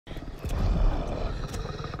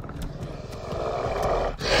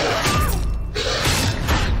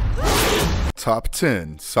Top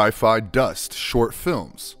 10 Sci-Fi Dust Short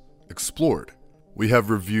Films Explored. We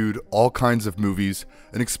have reviewed all kinds of movies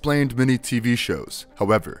and explained many TV shows.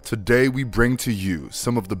 However, today we bring to you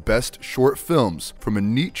some of the best short films from a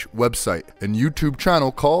niche website and YouTube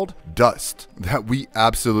channel called Dust that we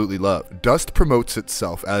absolutely love. Dust promotes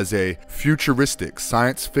itself as a futuristic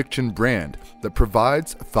science fiction brand that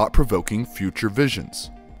provides thought-provoking future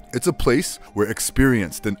visions. It's a place where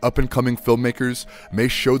experienced and up-and-coming filmmakers may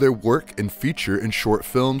show their work and feature in short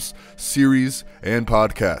films, series, and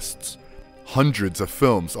podcasts. Hundreds of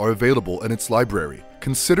films are available in its library.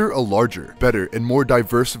 Consider a larger, better, and more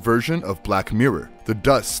diverse version of Black Mirror. The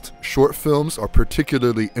Dust short films are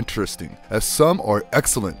particularly interesting, as some are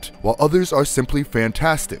excellent, while others are simply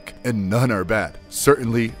fantastic, and none are bad.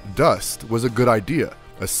 Certainly, Dust was a good idea.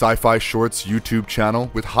 A sci-fi shorts YouTube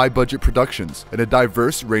channel with high-budget productions and a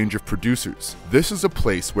diverse range of producers. This is a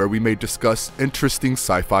place where we may discuss interesting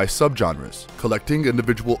sci-fi subgenres. Collecting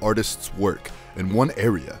individual artists' work in one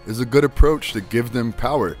area is a good approach to give them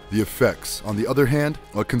power. The effects, on the other hand,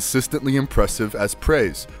 are consistently impressive as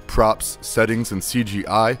praise. Props, settings, and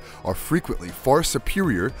CGI are frequently far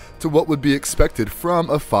superior to what would be expected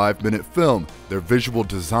from a 5-minute film. Their visual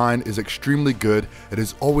design is extremely good and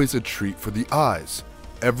is always a treat for the eyes.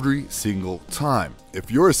 Every single time.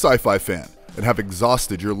 If you're a sci-fi fan and have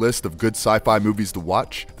exhausted your list of good sci-fi movies to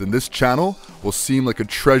watch, then this channel will seem like a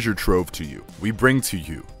treasure trove to you. We bring to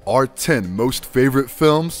you our 10 most favorite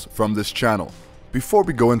films from this channel. Before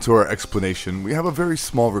we go into our explanation, we have a very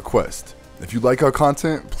small request. If you like our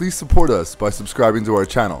content, please support us by subscribing to our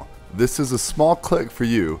channel. This is a small click for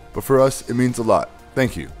you, but for us, it means a lot.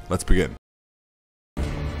 Thank you. Let's begin.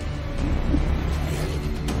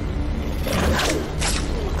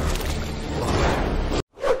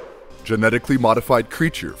 Genetically Modified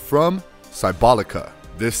Creature from CYBOLICA.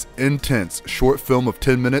 This intense short film of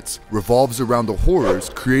 10 minutes revolves around the horrors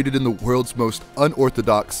created in the world's most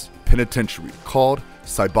unorthodox penitentiary called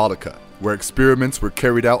CYBOLICA, where experiments were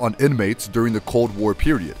carried out on inmates during the Cold War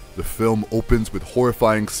period. The film opens with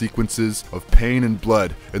horrifying sequences of pain and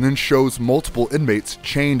blood, and then shows multiple inmates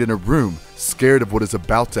chained in a room, scared of what is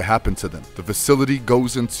about to happen to them. The facility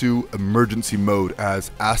goes into emergency mode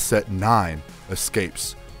as Asset 9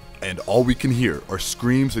 escapes, and all we can hear are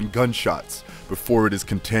screams and gunshots before it is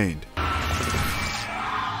contained.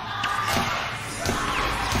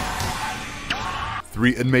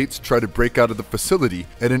 3 inmates try to break out of the facility,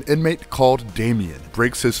 and an inmate called Damien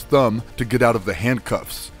breaks his thumb to get out of the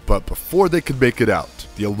handcuffs. But before they can make it out,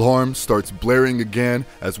 the alarm starts blaring again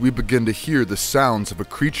as we begin to hear the sounds of a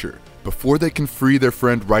creature. Before they can free their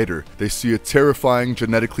friend Ryder, they see a terrifying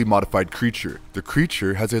genetically modified creature. The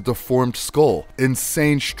creature has a deformed skull,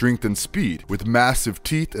 insane strength and speed, with massive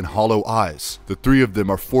teeth and hollow eyes. The 3 of them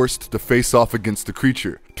are forced to face off against the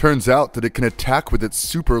creature. Turns out that it can attack with its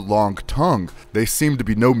super long tongue. They seem to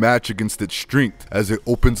be no match against its strength as it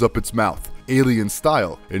opens up its mouth, alien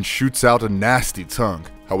style, and shoots out a nasty tongue.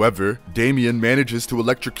 However, Damien manages to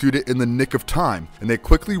electrocute it in the nick of time, and they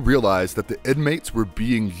quickly realize that the inmates were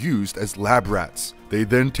being used as lab rats. They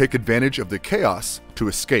then take advantage of the chaos to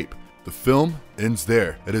escape. The film ends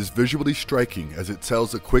there. It is visually striking as it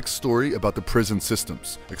tells a quick story about the prison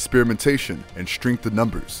systems, experimentation, and strength in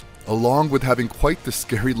numbers, along with having quite the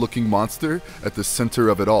scary-looking monster at the center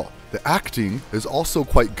of it all. The acting is also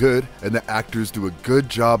quite good, and the actors do a good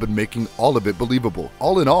job in making all of it believable.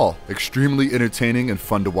 All in all, extremely entertaining and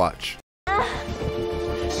fun to watch.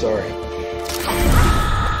 Sorry.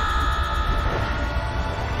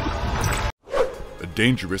 A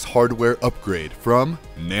dangerous hardware upgrade from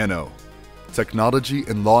Nano. Technology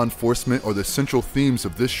and law enforcement are the central themes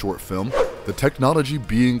of this short film. The technology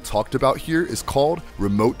being talked about here is called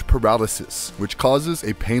remote paralysis, which causes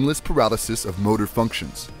a painless paralysis of motor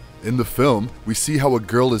functions. In the film, we see how a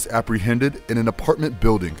girl is apprehended in an apartment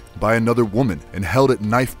building by another woman and held at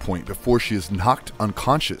knife point before she is knocked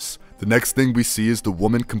unconscious. The next thing we see is the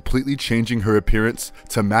woman completely changing her appearance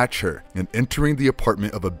to match her and entering the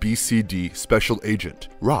apartment of a BCD special agent,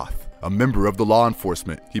 Roth, a member of the law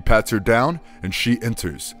enforcement. He pats her down and she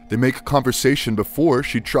enters. They make conversation before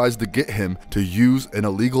she tries to get him to use an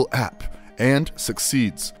illegal app, and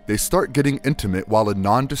succeeds. They start getting intimate while a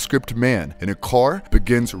nondescript man in a car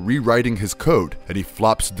begins rewriting his code, and he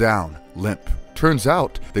flops down, limp. Turns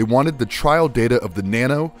out they wanted the trial data of the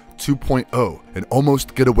Nano 2.0 and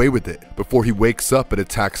almost get away with it before he wakes up and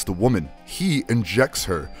attacks the woman. He injects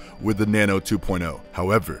her with the Nano 2.0.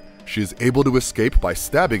 However, she is able to escape by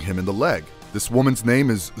stabbing him in the leg. This woman's name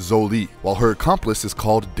is Zoli, while her accomplice is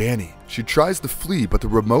called Danny. She tries to flee, but the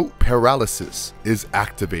remote paralysis is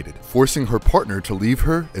activated, forcing her partner to leave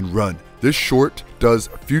her and run. This short does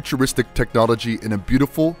futuristic technology in a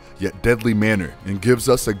beautiful yet deadly manner and gives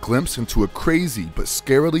us a glimpse into a crazy but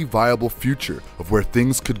scarily viable future of where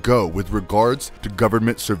things could go with regards to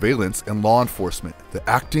government surveillance and law enforcement. The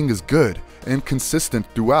acting is good and consistent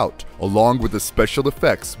throughout, along with the special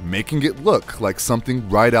effects making it look like something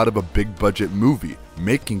right out of a big budget movie,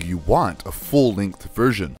 making you want a full-length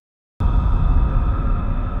version.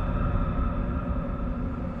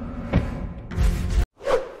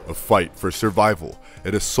 A fight for survival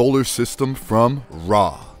in a solar system from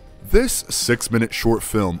Ra. This 6-minute short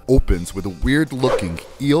film opens with a weird-looking,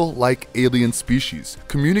 eel-like alien species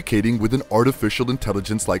communicating with an artificial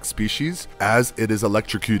intelligence-like species as it is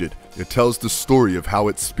electrocuted. It tells the story of how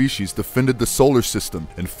its species defended the solar system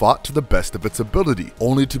and fought to the best of its ability,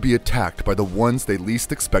 only to be attacked by the ones they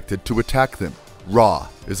least expected to attack them. Ra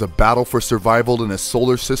is a battle for survival in a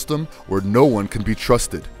solar system where no one can be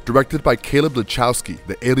trusted. Directed by Caleb Lachowski,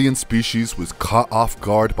 the alien species was caught off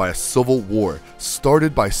guard by a civil war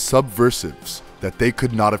started by subversives that they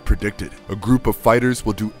could not have predicted. A group of fighters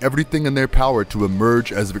will do everything in their power to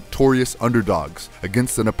emerge as victorious underdogs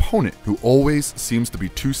against an opponent who always seems to be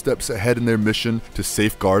 2 steps ahead in their mission to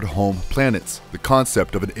safeguard home planets. The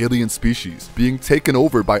concept of an alien species being taken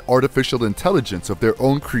over by artificial intelligence of their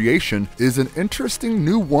own creation is an interesting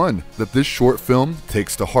new one that this short film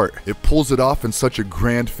takes to heart. It pulls it off in such a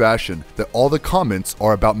grand fashion that all the comments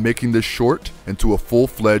are about making this short into a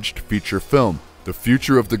full-fledged feature film. The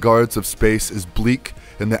future of the guards of space is bleak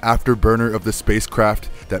in the afterburner of the spacecraft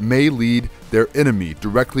that may lead their enemy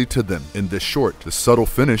directly to them. In this short, the subtle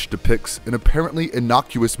finish depicts an apparently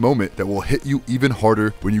innocuous moment that will hit you even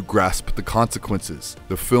harder when you grasp the consequences.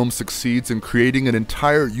 The film succeeds in creating an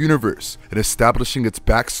entire universe and establishing its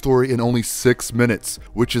backstory in only 6 minutes,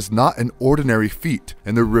 which is not an ordinary feat,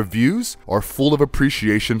 and the reviews are full of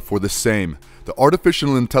appreciation for the same. The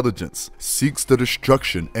artificial intelligence seeks the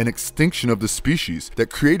destruction and extinction of the species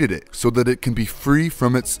that created it so that it can be free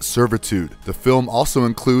from its servitude. The film also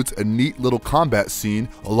includes a neat little combat scene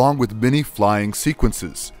along with many flying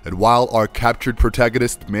sequences. And while our captured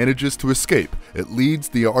protagonist manages to escape, it leads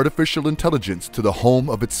the artificial intelligence to the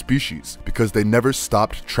home of its species because they never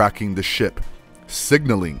stopped tracking the ship,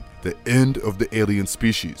 signaling the end of the alien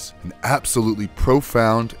species. An absolutely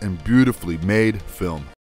profound and beautifully made film.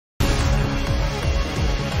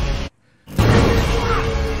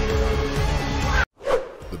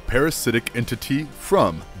 Parasitic entity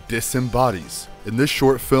from Disembodies. In this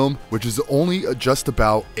short film, which is only just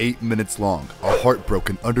about 8 minutes long, a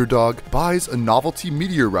heartbroken underdog buys a novelty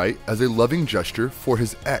meteorite as a loving gesture for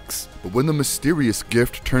his ex. But when the mysterious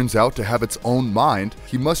gift turns out to have its own mind,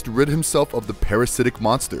 he must rid himself of the parasitic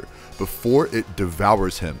monster before it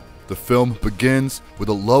devours him. The film begins with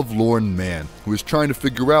a lovelorn man who is trying to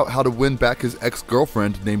figure out how to win back his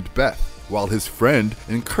ex-girlfriend named Beth, while his friend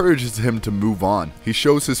encourages him to move on. He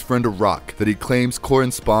shows his friend a rock that he claims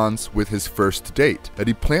corresponds with his first date, and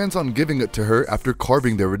he plans on giving it to her after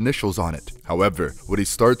carving their initials on it. However, when he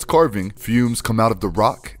starts carving, fumes come out of the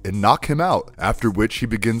rock and knock him out, after which he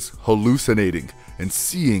begins hallucinating and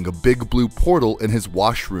seeing a big blue portal in his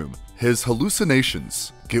washroom. His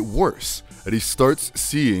hallucinations get worse, and he starts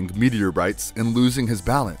seeing meteorites and losing his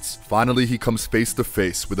balance. Finally, he comes face to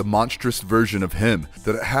face with a monstrous version of him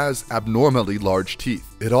that has abnormally large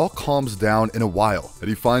teeth. It all calms down in a while, and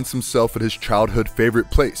he finds himself at his childhood favorite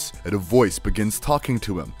place, and a voice begins talking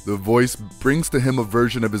to him. The voice brings to him a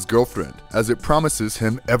version of his girlfriend, as it promises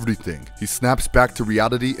him everything. He snaps back to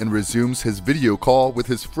reality and resumes his video call with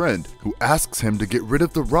his friend, who asks him to get rid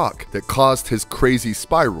of the rock that caused his crazy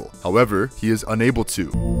spiral. However, he is unable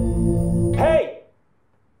to. Hey!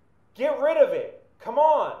 Get rid of it! Come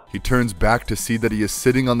on! He turns back to see that he is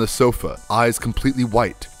sitting on the sofa, eyes completely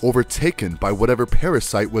white, overtaken by whatever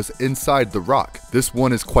parasite was inside the rock. This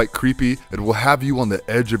one is quite creepy and will have you on the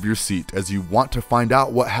edge of your seat as you want to find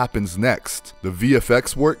out what happens next. The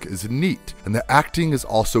VFX work is neat, and the acting is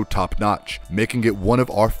also top-notch, making it one of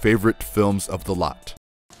our favorite films of the lot.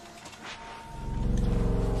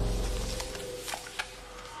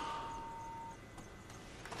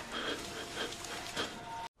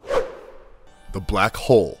 The Black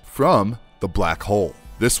Hole from The Black Hole.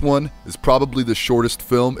 This one is probably the shortest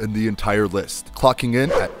film in the entire list, clocking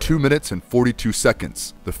in at 2 minutes and 42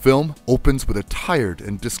 seconds. The film opens with a tired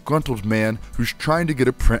and disgruntled man who's trying to get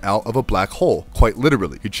a printout of a black hole, quite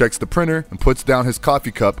literally. He checks the printer and puts down his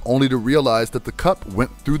coffee cup only to realize that the cup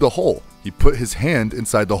went through the hole. He put his hand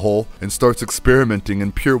inside the hole and starts experimenting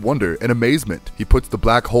in pure wonder and amazement. He puts the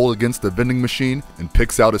black hole against the vending machine and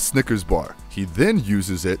picks out a Snickers bar. He then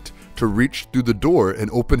uses it to reach through the door and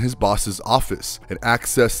open his boss's office and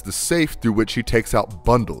access the safe through which he takes out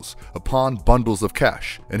bundles upon bundles of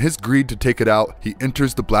cash. In his greed to take it out, he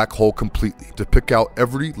enters the black hole completely to pick out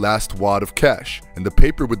every last wad of cash, and the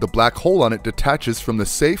paper with the black hole on it detaches from the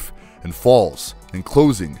safe and falls,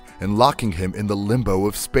 enclosing and locking him in the limbo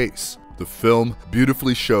of space. The film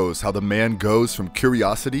beautifully shows how the man goes from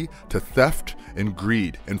curiosity to theft and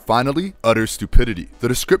greed, and finally, utter stupidity. The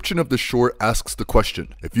description of the short asks the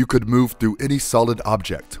question, if you could move through any solid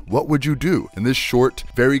object, what would you do? And this short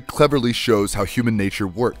very cleverly shows how human nature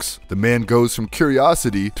works. The man goes from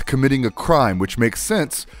curiosity to committing a crime, which makes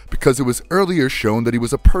sense because it was earlier shown that he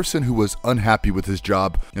was a person who was unhappy with his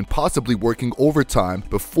job and possibly working overtime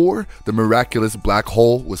before the miraculous black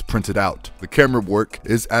hole was printed out. The camera work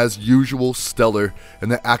is as usual stellar, and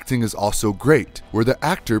the acting is also great, where the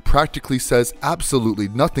actor practically says absolutely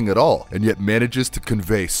nothing at all and yet manages to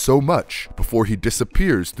convey so much before he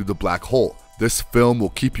disappears through the black hole. This film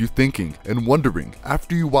will keep you thinking and wondering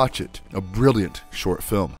after you watch it. A brilliant short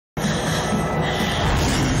film.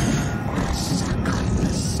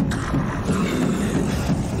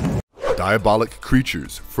 Diabolic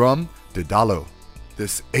Creatures from Daedalo.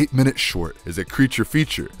 This 8-minute short is a creature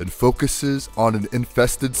feature and focuses on an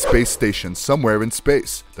infested space station somewhere in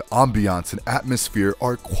space. The ambiance and atmosphere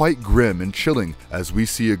are quite grim and chilling as we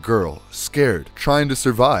see a girl, scared, trying to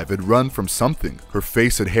survive and run from something. Her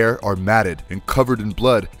face and hair are matted and covered in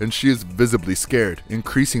blood, and she is visibly scared,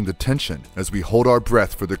 increasing the tension as we hold our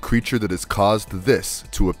breath for the creature that has caused this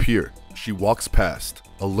to appear. She walks past,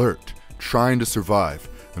 alert, trying to survive,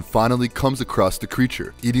 and finally comes across the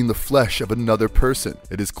creature, eating the flesh of another person.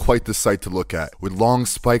 It is quite the sight to look at, with long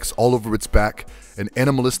spikes all over its back, an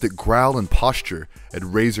animalistic growl and posture,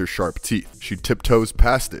 and razor-sharp teeth. She tiptoes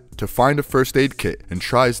past it to find a first aid kit and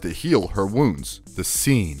tries to heal her wounds. The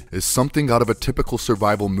scene is something out of a typical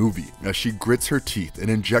survival movie as she grits her teeth and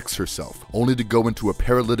injects herself, only to go into a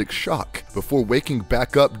paralytic shock before waking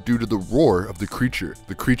back up due to the roar of the creature.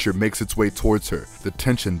 The creature makes its way towards her, the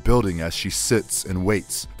tension building as she sits and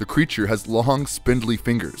waits. The creature has long, spindly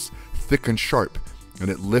fingers, thick and sharp, and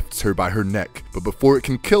it lifts her by her neck, but before it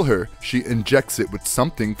can kill her, she injects it with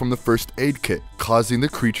something from the first aid kit, causing the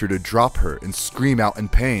creature to drop her and scream out in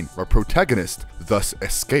pain. Our protagonist thus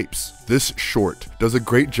escapes. This short does a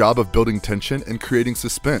great job of building tension and creating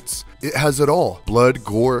suspense. It has it all: blood,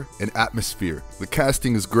 gore, and atmosphere. The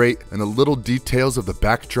casting is great, and the little details of the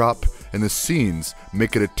backdrop and the scenes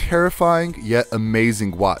make it a terrifying yet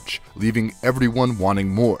amazing watch, leaving everyone wanting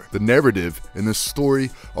more. The narrative and the story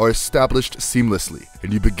are established seamlessly,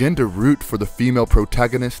 and you begin to root for the female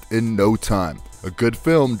protagonist in no time. A good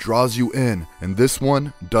film draws you in, and this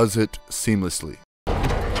one does it seamlessly.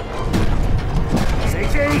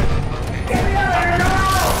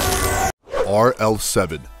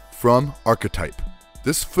 RL7 from Archetype.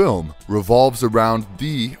 This film revolves around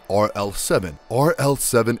the RL7.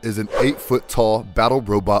 RL7 is an 8-foot-tall battle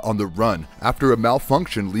robot on the run after a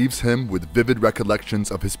malfunction leaves him with vivid recollections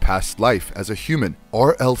of his past life as a human.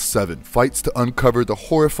 RL7 fights to uncover the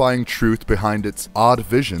horrifying truth behind its odd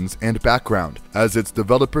visions and background, as its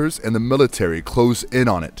developers and the military close in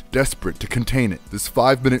on it, desperate to contain it. This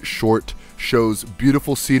 5-minute short shows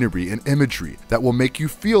beautiful scenery and imagery that will make you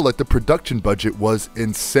feel like the production budget was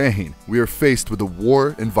insane. We are faced with a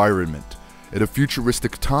war environment at a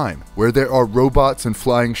futuristic time where there are robots and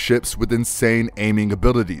flying ships with insane aiming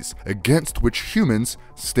abilities, against which humans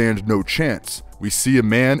stand no chance. We see a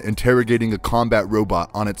man interrogating a combat robot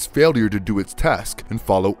on its failure to do its task and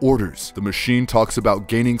follow orders. The machine talks about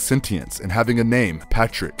gaining sentience and having a name,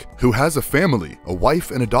 Patrick, who has a family, a wife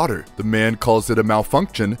and a daughter. The man calls it a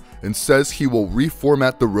malfunction and says he will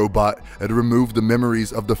reformat the robot and remove the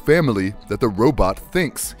memories of the family that the robot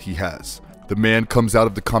thinks he has. The man comes out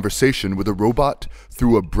of the conversation with a robot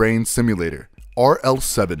through a brain simulator.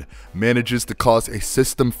 RL7 manages to cause a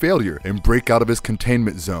system failure and break out of his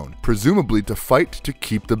containment zone, presumably to fight to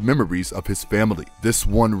keep the memories of his family. This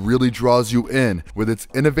one really draws you in with its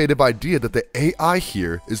innovative idea that the AI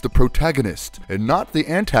here is the protagonist and not the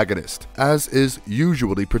antagonist, as is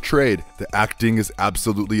usually portrayed. The acting is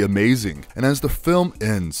absolutely amazing, and as the film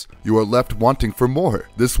ends, you are left wanting for more.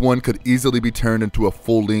 This one could easily be turned into a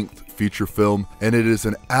full-length feature film, and it is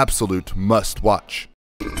an absolute must-watch.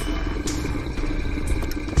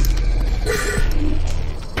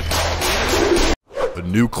 A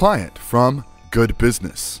new client from Good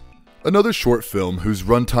Business. Another short film whose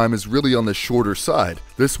runtime is really on the shorter side.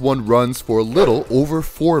 This one runs for a little over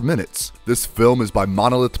 4 minutes. This film is by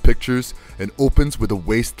Monolith Pictures and opens with a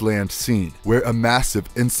wasteland scene where a massive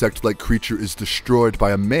insect-like creature is destroyed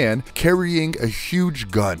by a man carrying a huge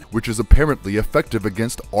gun, which is apparently effective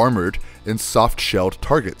against armored and soft-shelled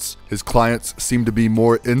targets. His clients seem to be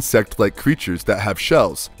more insect-like creatures that have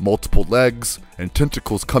shells, multiple legs, and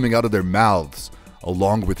tentacles coming out of their mouths,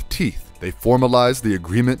 along with teeth. They formalize the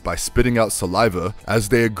agreement by spitting out saliva as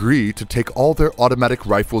they agree to take all their automatic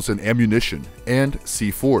rifles and ammunition and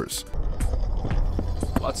C4s.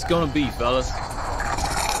 What's gonna be, fellas?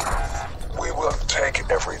 We will take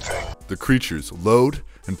everything. The creatures load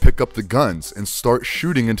and pick up the guns and start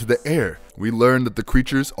shooting into the air. We learn that the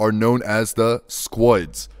creatures are known as the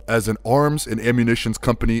Squoids, as an arms and ammunitions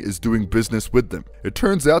company is doing business with them. It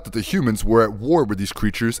turns out that the humans were at war with these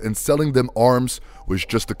creatures and selling them arms was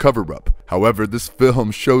just a cover-up. However, this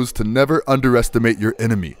film shows to never underestimate your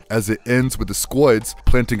enemy, as it ends with the Squoids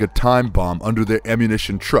planting a time bomb under their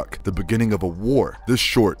ammunition truck, the beginning of a war. This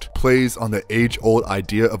short plays on the age-old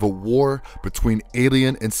idea of a war between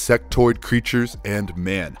alien insectoid creatures and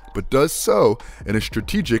man, but does so in a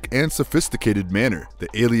strategic and sophisticated manner. The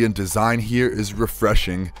alien design here is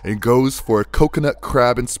refreshing and goes for a coconut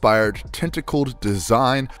crab-inspired tentacled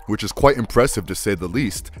design, which is quite impressive to say the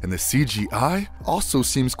least, and the CGI also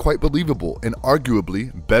seems quite believable and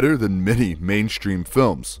arguably better than many mainstream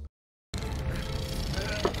films.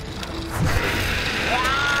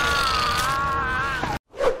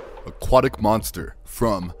 Aquatic monster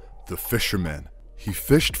from The Fisherman. He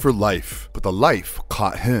fished for life, but the life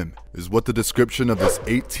caught him, is what the description of this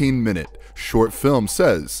 18-minute short film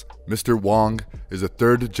says. Mr. Wong is a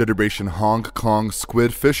third-generation Hong Kong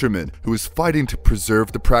squid fisherman who is fighting to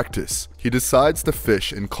preserve the practice. He decides to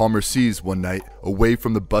fish in calmer seas one night, away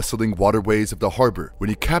from the bustling waterways of the harbor. When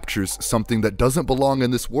he captures something that doesn't belong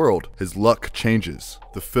in this world, his luck changes.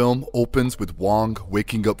 The film opens with Wong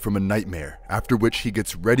waking up from a nightmare, after which he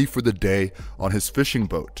gets ready for the day on his fishing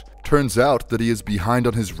boat. Turns out that he is behind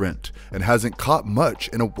on his rent and hasn't caught much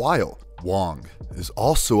in a while. Wong is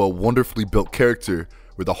also a wonderfully built character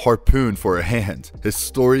with a harpoon for a hand. His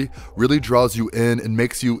story really draws you in and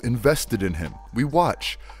makes you invested in him. We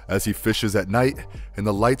watch as he fishes at night and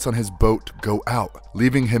the lights on his boat go out,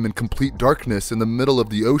 leaving him in complete darkness in the middle of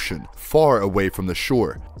the ocean, far away from the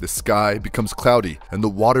shore. The sky becomes cloudy and the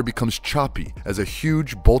water becomes choppy as a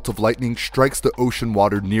huge bolt of lightning strikes the ocean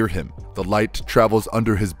water near him. The light travels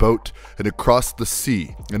under his boat and across the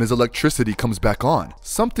sea, and his electricity comes back on.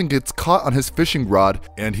 Something gets caught on his fishing rod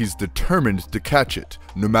and he's determined to catch it,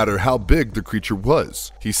 no matter how big the creature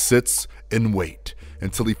was. He sits and waits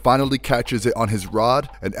until he finally catches it on his rod,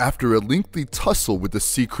 and after a lengthy tussle with the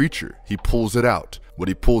sea creature, he pulls it out. What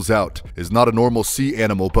he pulls out is not a normal sea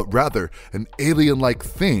animal, but rather an alien-like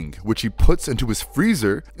thing, which he puts into his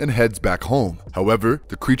freezer and heads back home. However,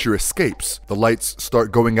 the creature escapes. The lights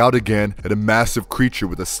start going out again, and a massive creature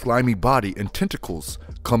with a slimy body and tentacles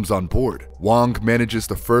comes on board. Wong manages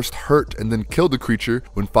to first hurt and then kill the creature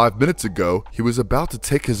when 5 minutes ago he was about to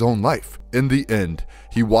take his own life. In the end,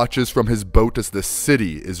 he watches from his boat as the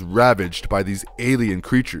city is ravaged by these alien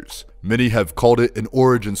creatures. Many have called it an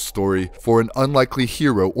origin story for an unlikely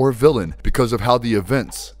hero or villain because of how the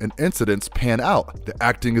events and incidents pan out. The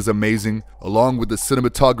acting is amazing, along with the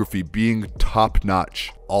cinematography being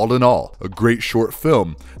top-notch. All in all, a great short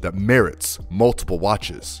film that merits multiple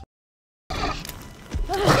watches.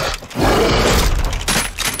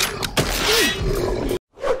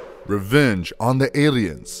 Revenge on the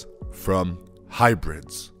Aliens from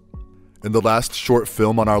Hybrids. In the last short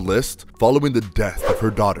film on our list, following the death of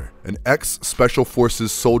her daughter, an ex-Special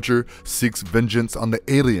Forces soldier seeks vengeance on the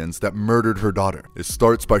aliens that murdered her daughter. It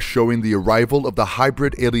starts by showing the arrival of the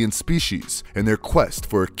hybrid alien species and their quest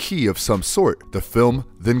for a key of some sort. The film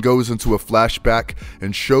then goes into a flashback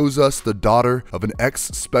and shows us the daughter of an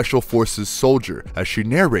ex-Special Forces soldier as she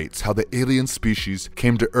narrates how the alien species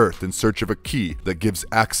came to Earth in search of a key that gives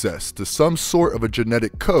access to some sort of a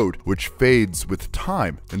genetic code which fades with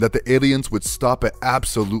time, and that the aliens would stop at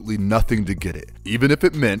absolutely nothing to get it, even if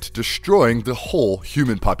it meant destroying the whole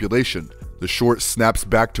human population. The short snaps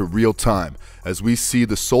back to real time as we see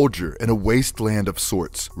the soldier in a wasteland of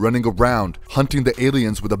sorts, running around, hunting the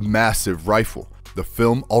aliens with a massive rifle. The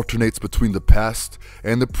film alternates between the past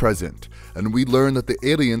and the present, and we learn that the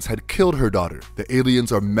aliens had killed her daughter. The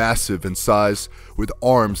aliens are massive in size, with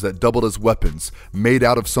arms that double as weapons, made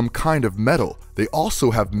out of some kind of metal. They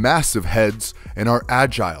also have massive heads and are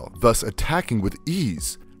agile, thus attacking with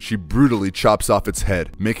ease. She brutally chops off its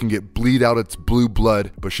head, making it bleed out its blue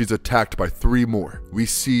blood, but she's attacked by 3 more. We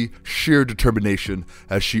see sheer determination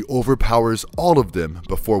as she overpowers all of them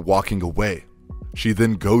before walking away. She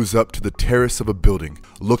then goes up to the terrace of a building,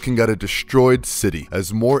 looking at a destroyed city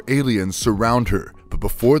as more aliens surround her, but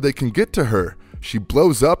before they can get to her, she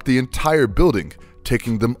blows up the entire building,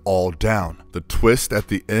 taking them all down. The twist at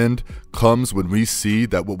the end comes when we see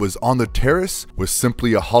that what was on the terrace was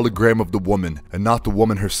simply a hologram of the woman and not the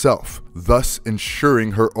woman herself, thus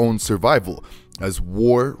ensuring her own survival as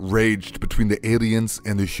war raged between the aliens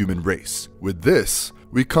and the human race. With this,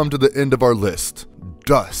 we come to the end of our list.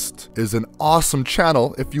 Dust is an awesome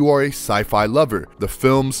channel if you are a sci-fi lover. The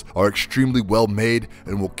films are extremely well made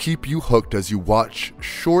and will keep you hooked as you watch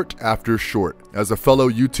short after short. As a fellow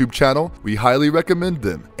YouTube channel, we highly recommend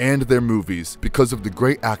them and their movies because of the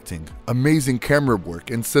great acting, amazing camera work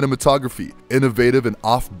and cinematography, innovative and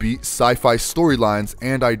offbeat sci-fi storylines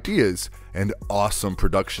and ideas, and awesome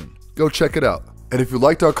production. Go check it out. And if you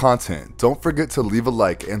liked our content, don't forget to leave a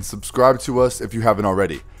like and subscribe to us if you haven't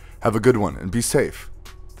already. Have a good one and be safe.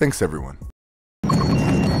 Thanks everyone.